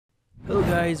Hello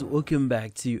guys, welcome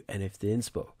back to NFT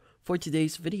Inspo. For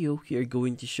today's video, we are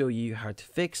going to show you how to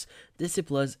fix DC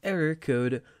Plus error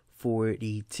code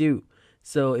 42.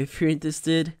 So if you're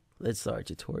interested, let's start our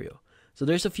tutorial. So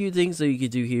there's a few things that you can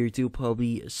do here to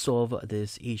probably solve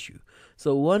this issue.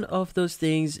 So one of those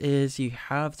things is you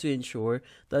have to ensure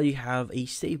that you have a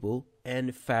stable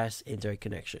and fast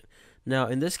interconnection. Now,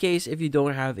 in this case, if you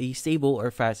don't have a stable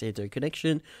or fast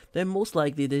interconnection, then most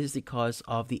likely this is the cause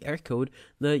of the error code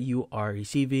that you are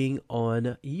receiving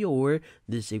on your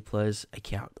Disney Plus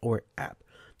account or app.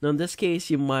 Now, in this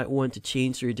case, you might want to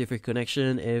change your different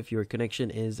connection if your connection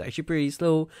is actually pretty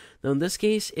slow. Now, in this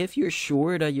case, if you're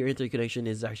sure that your interconnection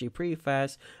is actually pretty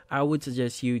fast, I would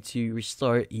suggest you to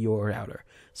restart your router.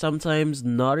 Sometimes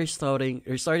not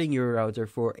restarting your router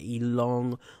for a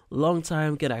long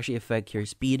time can actually affect your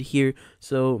speed here.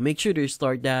 So make sure to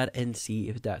restart that and see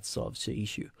if that solves the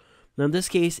issue. Now in this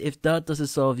case, if that doesn't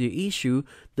solve your issue,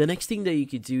 the next thing that you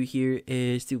could do here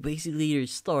is to basically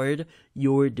restart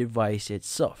your device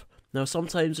itself. Now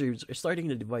sometimes restarting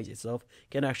the device itself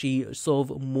can actually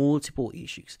solve multiple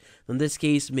issues. In this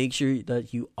case, make sure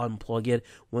that you unplug it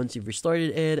once you've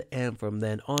restarted it, and from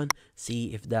then on,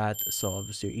 see if that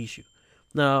solves your issue.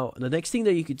 Now, the next thing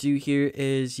that you could do here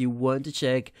is you want to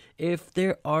check if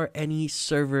there are any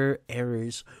server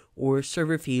errors or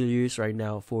server failures right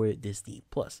now for Disney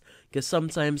Plus. Because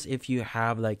sometimes if you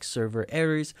have like server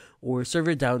errors or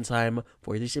server downtime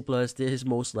for Disney Plus, this is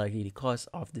most likely the cause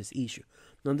of this issue.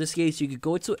 Now in this case, you could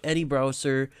go to any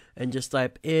browser and just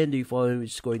type in the following,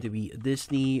 which is going to be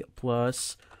Disney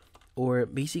Plus, or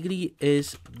basically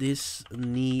is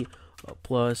Disney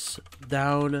Plus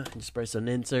down. Just press on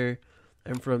enter.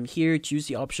 And from here, choose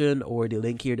the option or the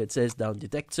link here that says down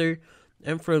detector.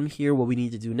 And from here, what we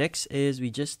need to do next is we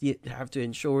just have to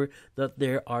ensure that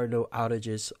there are no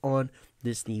outages on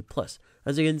Disney Plus.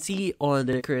 As you can see on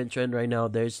the current trend right now,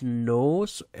 there's no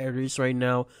errors right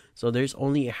now. So there's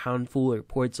only a handful of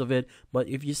reports of it. But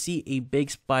if you see a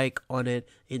big spike on it,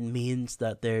 it means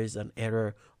that there's an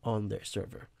error on their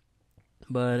server.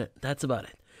 But that's about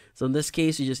it. So in this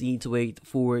case, you just need to wait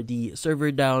for the server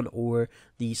down or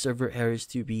the server errors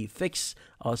to be fixed.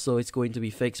 Also, it's going to be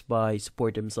fixed by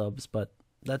support themselves, but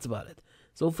that's about it.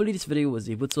 So hopefully this video was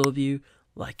able to help you.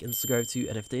 Like and subscribe to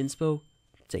NFT Inspo.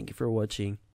 Thank you for watching.